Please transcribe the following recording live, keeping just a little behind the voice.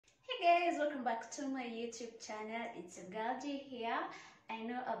Guys, welcome back to my YouTube channel. It's a girl G here. I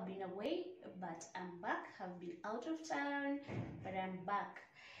know I've been away, but I'm back. I've been out of town, but I'm back.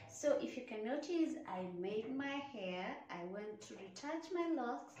 So if you can notice, I made my hair. I went to retouch my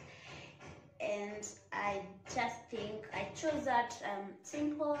locks, and I just think I chose that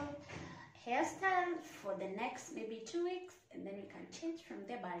simple hairstyle for the next maybe 2 weeks, and then you can change from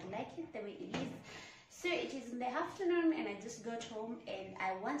there, but I like it the way it is. So it is in the afternoon and I just got home and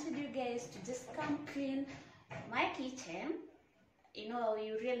I wanted you guys to just come clean my kitchen. You know,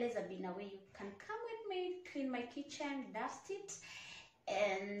 you realize I've been away, you can come with me, clean my kitchen, dust it,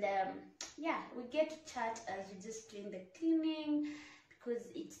 and yeah, we get to chat as we're just doing the cleaning, because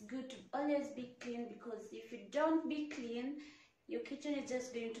it's good to always be clean, because if you don't be clean, your kitchen is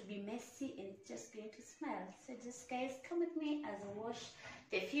just going to be messy and it's just going to smell. So just guys, come with me as I wash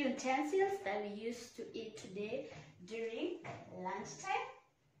the few utensils that we used to eat today during lunchtime.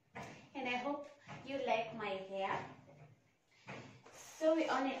 And I hope you like my hair. So we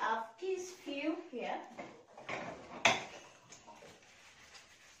only have these few here.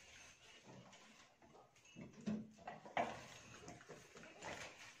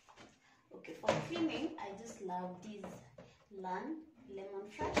 Okay, for cleaning, I just love these lemon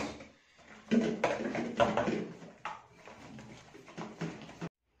fresh.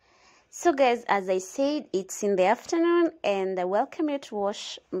 So guys, as I said, it's in the afternoon and I welcome you to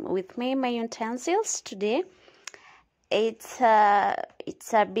wash with me my utensils today. It's a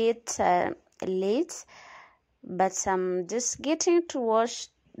bit late, but I'm just getting to wash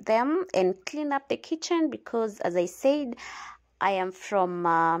them and clean up the kitchen, because as I said, I am from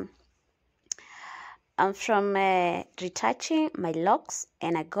retouching my locks,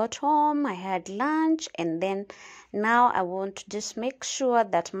 and I got home, I had lunch, and then now I want to just make sure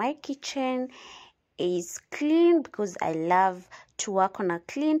that my kitchen is clean, because I love to work on a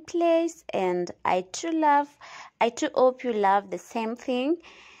clean place, and I too hope you love the same thing.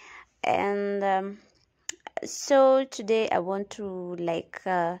 And so today I want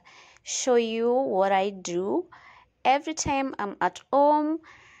to show you what I do every time I'm at home,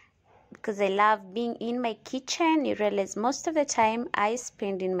 because I love being in my kitchen. You realize most of the time I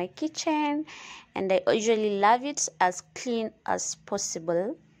spend in my kitchen, and I usually love it as clean as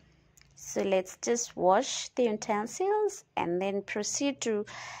possible. So let's just wash the utensils and then proceed to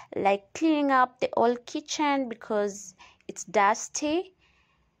cleaning up the whole kitchen, because it's dusty,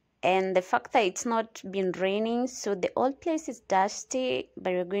 and the fact that it's not been raining, so the whole place is dusty.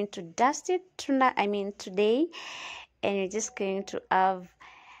 But we're going to dust it today, and we're just going to have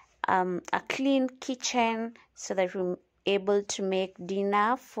a clean kitchen so that we're able to make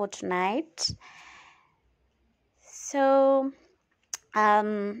dinner for tonight. So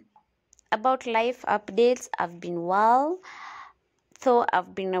about life updates, I've been well, though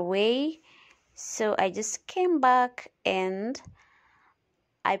I've been away. So I just came back, and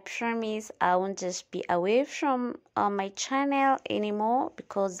I promise I won't just be away from my channel anymore,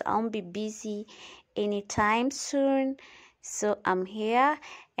 because I won't be busy anytime soon. So I'm here,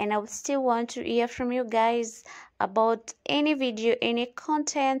 and I would still want to hear from you guys about any video, any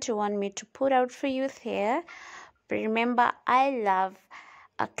content you want me to put out for you there. But remember, I love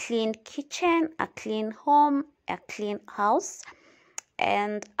a clean kitchen, a clean home, a clean house.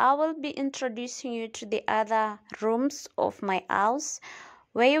 And I will be introducing you to the other rooms of my house,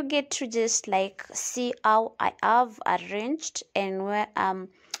 where you get to just see how I have arranged, and where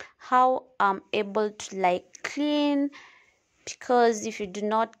how I'm able to clean. Because if you do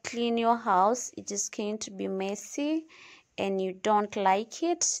not clean your house, it is going to be messy and you don't like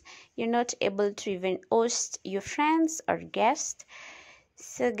it. You're not able to even host your friends or guests.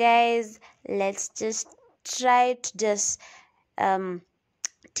 So guys, let's just try to just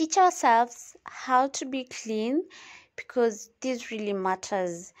teach ourselves how to be clean, because this really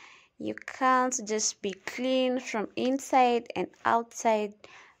matters. You can't just be clean from inside and outside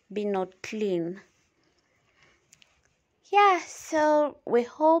be not clean. Yeah, so we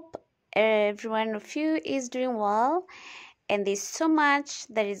hope every one of you is doing well, and there's so much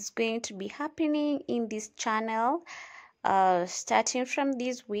that is going to be happening in this channel starting from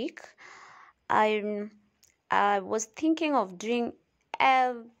this week. I was thinking of doing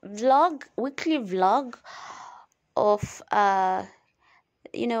a weekly vlog of I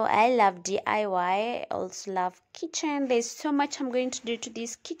love DIY, I also love kitchen. There's so much I'm going to do to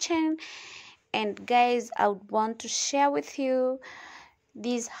this kitchen. And guys, I would want to share with you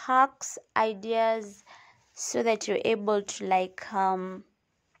these hacks, ideas, so that you're able to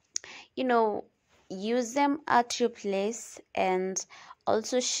use them at your place, and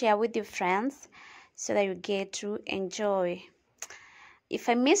also share with your friends, so that you get to enjoy. if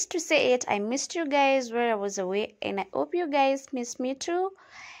I missed to say it, I missed you guys where I was away, and I hope you guys missed me too.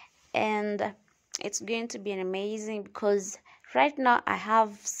 And it's going to be an amazing, because right now I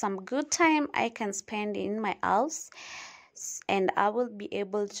have some good time I can spend in my house, and I will be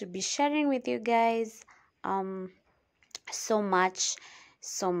able to be sharing with you guys so much.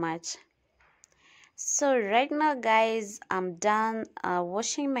 So right now, guys, I'm done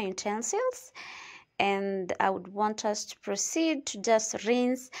washing my utensils, and I would want us to proceed to just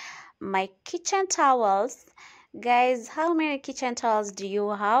rinse my kitchen towels. Guys, how many kitchen towels do you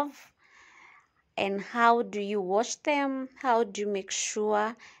have, and how do you wash them? How do you make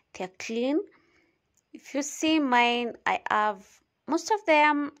sure they're clean? If you see mine, I have, most of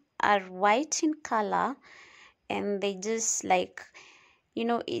them are white in color, and they just like, you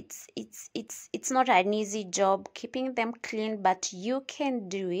know, it's not an easy job keeping them clean, but you can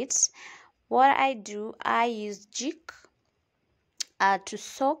do it. What I do, I use jik to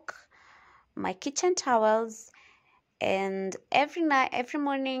soak my kitchen towels, and every night, every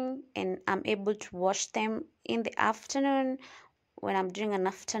morning, and I'm able to wash them in the afternoon when I'm doing an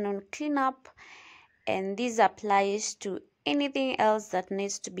afternoon cleanup. And this applies to anything else that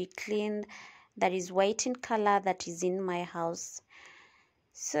needs to be cleaned, that is white in color, that is in my house.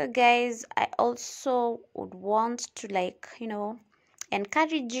 So guys, I also would want to, like, you know,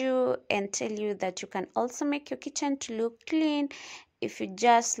 encourage you and tell you that you can also make your kitchen to look clean if you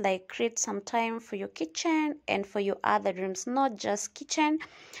just like create some time for your kitchen and for your other rooms, not just kitchen.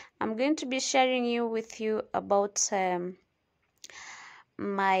 I'm going to be sharing with you about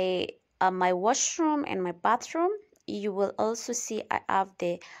my my washroom and my bathroom. You will also see I have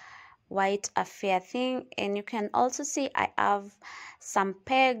the white affair thing, and you can also see I have some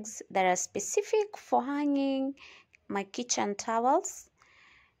pegs that are specific for hanging my kitchen towels,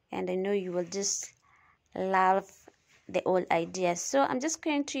 and I know you will just love the whole idea. So I'm just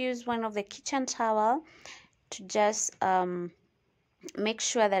going to use one of the kitchen towel to just make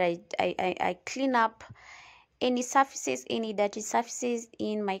sure that I clean up any surfaces, any dirty surfaces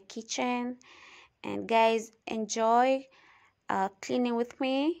in my kitchen. And guys, enjoy cleaning with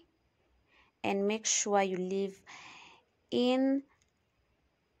me, and make sure you live in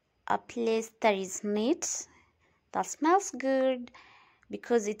a place that is neat, that smells good,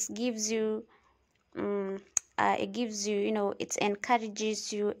 because it gives you you know, it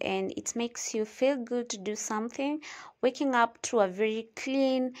encourages you and it makes you feel good to do something. Waking up to a very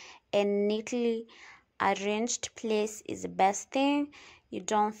clean and neatly arranged place is the best thing. You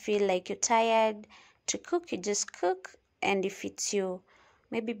don't feel like you're tired to cook, you just cook. And if it's your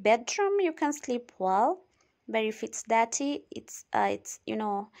maybe bedroom, you can sleep well. But if it's dirty, it's you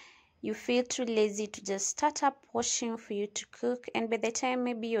know, you feel too lazy to just start up washing for you to cook, and by the time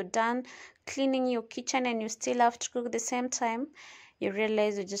maybe you're done cleaning your kitchen and you still have to cook at the same time, you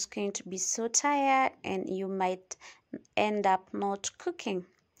realize you're just going to be so tired and you might end up not cooking.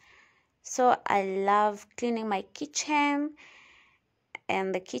 So I love cleaning my kitchen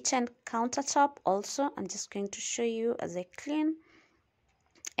and the kitchen countertop also. I'm just going to show you as I clean.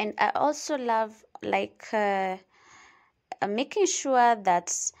 And I also love like making sure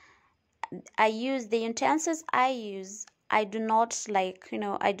that I use the utensils I use. I do not like, you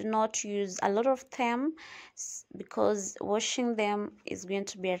know, I do not use a lot of them because washing them is going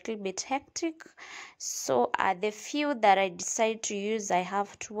to be a little bit hectic. So the few that I decide to use, I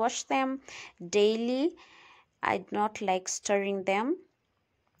have to wash them daily. I do not like storing them.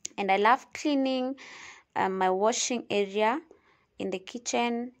 And I love cleaning my washing area in the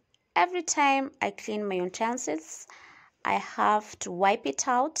kitchen. Every time I clean my utensils, I have to wipe it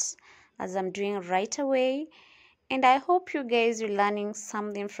out, as I'm doing right away. And I hope you guys are learning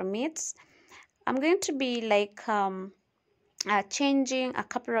something from it. I'm going to be like changing a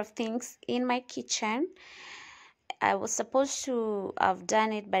couple of things in my kitchen. I was supposed to have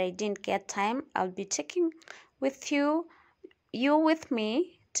done it, but I didn't get time. I'll be taking with you with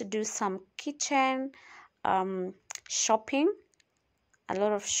me to do some kitchen shopping, a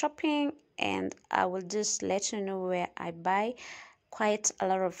lot of shopping, and I will just let you know where I buy quite a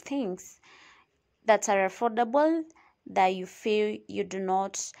lot of things that are affordable, that you feel you do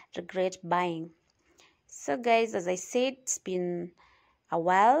not regret buying. So guys, as I said, it's been a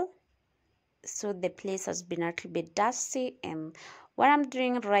while, so the place has been a little bit dusty, and what I'm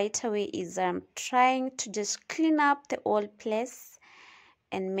doing right away is I'm trying to just clean up the old place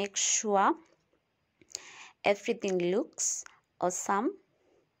and make sure everything looks awesome.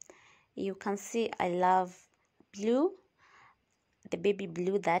 You can see I love blue, the baby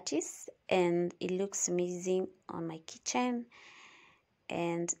blue that is, and it looks amazing on my kitchen.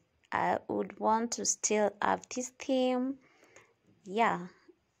 And I would want to still have this theme yeah.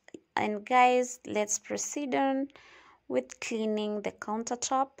 And guys, let's proceed on with cleaning the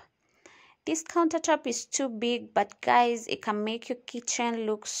countertop. This countertop is too big, but guys, it can make your kitchen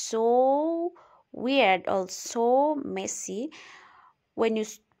look so weird or so messy when you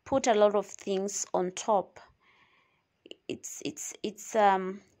put a lot of things on top. It's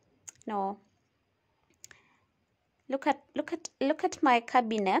no. Look at my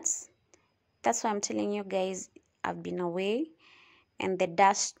cabinets. That's why I'm telling you guys, I've been away and the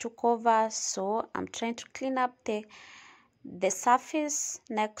dust took over, so I'm trying to clean up the surface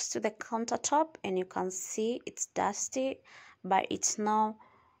next to the countertop, and you can see it's dusty, but it's now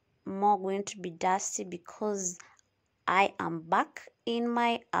more going to be dusty because I am back in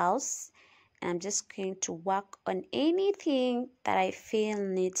my house and I'm just going to work on anything that I feel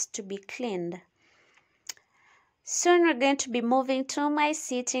needs to be cleaned. Soon we're going to be moving to my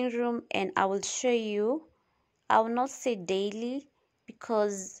sitting room and I will show you. I will not say daily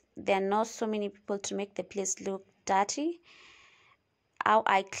because there are not so many people to make the place look dirty. How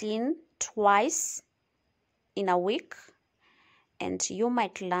I clean twice in a week, and you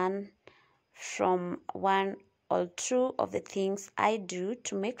might learn from one or two of the things I do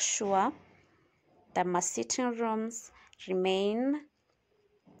to make sure that my sitting rooms remain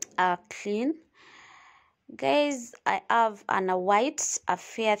clean. Guys, I have a white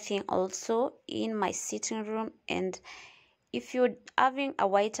affair thing also in my sitting room, and if you're having a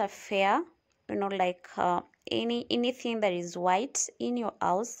white affair, you know, like anything that is white in your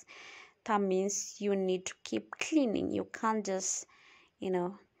house, that means you need to keep cleaning. You can't just, you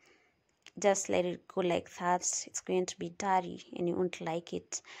know, just let it go like that. It's going to be dirty and you won't like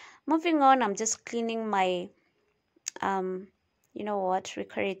it. Moving on, I'm just cleaning my you know what we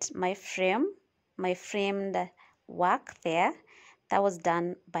call it, my framed work there. That was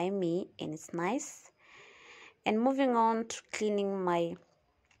done by me and it's nice. And moving on to cleaning my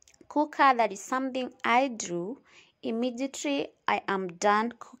cooker, that is something I do immediately I am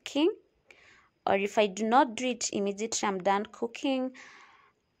done cooking, or if I do not do it immediately I'm done cooking,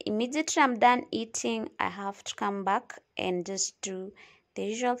 immediately I'm done eating, I have to come back and just do the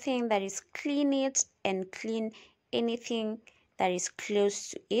usual thing, that is clean it and clean anything that is close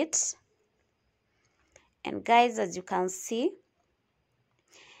to it. And guys, as you can see,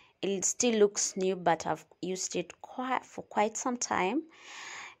 it still looks new, but I've used it for quite some time.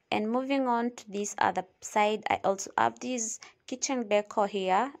 And moving on to this other side, I also have this kitchen decor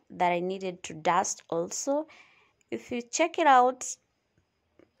here that I needed to dust also. If you check it out,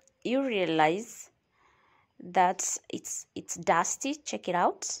 you realize that it's dusty. Check it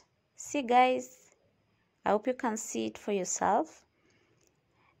out. See guys, I hope you can see it for yourself.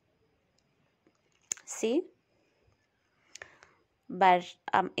 See, but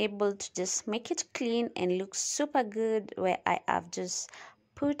I'm able to just make it clean and look super good where I have just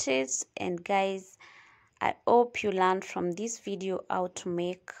put it. And guys, I hope you learned from this video how to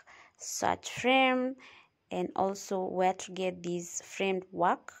make such frame and also where to get this framed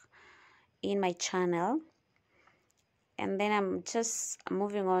work in my channel. And then I'm just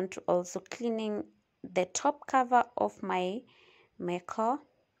moving on to also cleaning the top cover of my maker,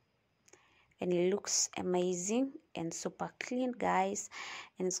 and it looks amazing and super clean guys,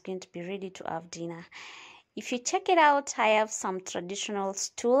 and it's going to be ready to have dinner. If you check it out, I have some traditional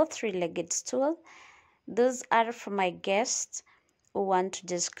stool, three-legged stool. Those are for my guests who want to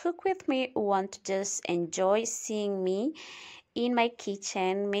just cook with me, who want to just enjoy seeing me in my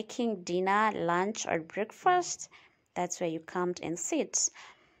kitchen making dinner, lunch or breakfast. That's where you come and sit.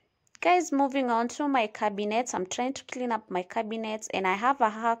 Guys, moving on to my cabinets. I'm trying to clean up my cabinets, and I have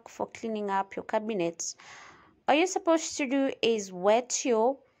a hack for cleaning up your cabinets. All you're supposed to do is wet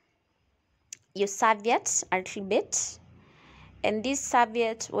your serviette a little bit, and this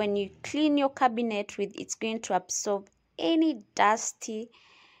serviette, when you clean your cabinet with, it's going to absorb any dusty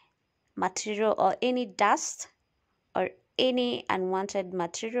material or any dust or any unwanted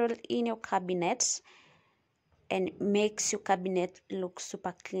material in your cabinet, and makes your cabinet look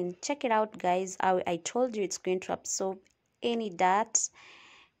super clean. Check it out guys, I told you it's going to absorb any dirt,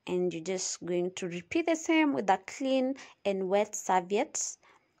 and you're just going to repeat the same with a clean and wet serviette,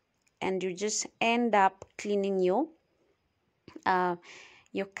 and you just end up cleaning your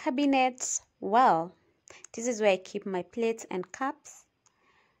cabinets well. This is where I keep my plates and cups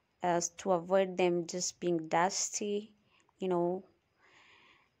to avoid them just being dusty, you know.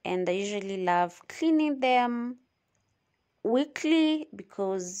 And I usually love cleaning them weekly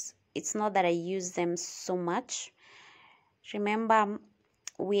because it's not that I use them so much. Remember,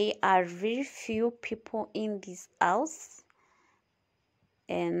 we are very few people in this house,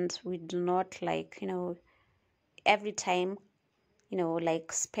 and we do not like, you know, every time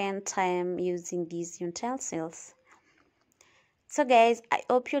like spend time using these utensils. So guys, I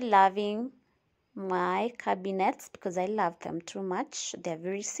hope you're loving my cabinets because I love them too much. They're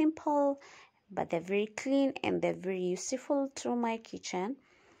very simple, but they're very clean and they're very useful to my kitchen.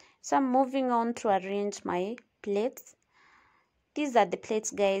 So I'm moving on to arrange my plates. These are the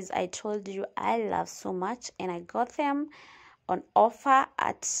plates, guys, I told you I love so much, and I got them on offer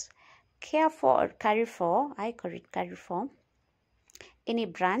at Carrefour or Carrefour. I call it Carrefour. Any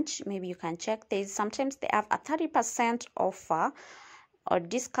branch, maybe you can check. Sometimes they have a 30% offer or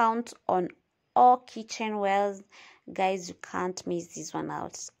discount on all kitchenwares. Guys, you can't miss this one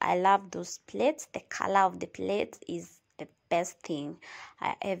out. I love those plates. The color of the plate is the best thing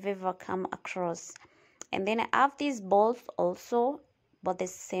I have ever come across. And then I have these bowls also, but the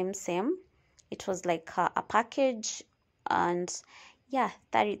same. It was like a package, and yeah,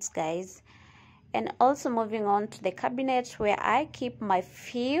 that is, guys. And also moving on to the cabinet where I keep my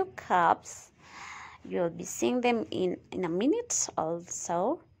few cups. You'll be seeing them in a minute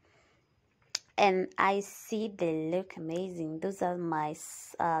also. And I see they look amazing. Those are my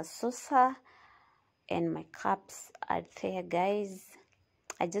saucer and my cups are there, guys.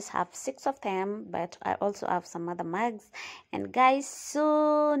 I just have 6 of them, but I also have some other mugs. And guys,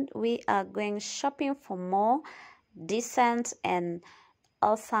 soon we are going shopping for more decent and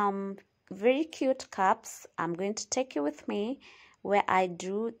awesome, very cute cups. I'm going to take you with me where I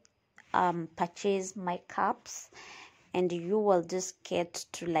do purchase my cups, and you will just get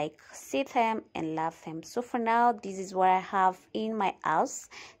to like see them and love them. So for now, this is what I have in my house.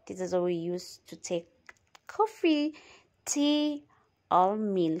 This is what we use to take coffee, tea, or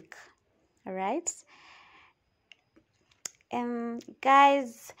milk. All right, and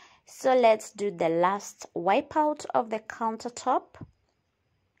guys, so let's do the last wipe out of the countertop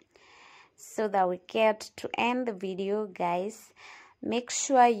so that we get to end the video, guys. Make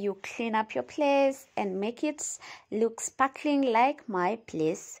sure you clean up your place and make it look sparkling like my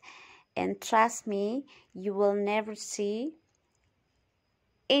place, and trust me, you will never see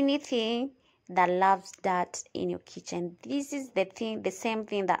anything that loves that in your kitchen. This is the same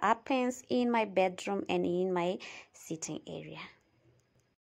thing that happens in my bedroom and in my sitting area.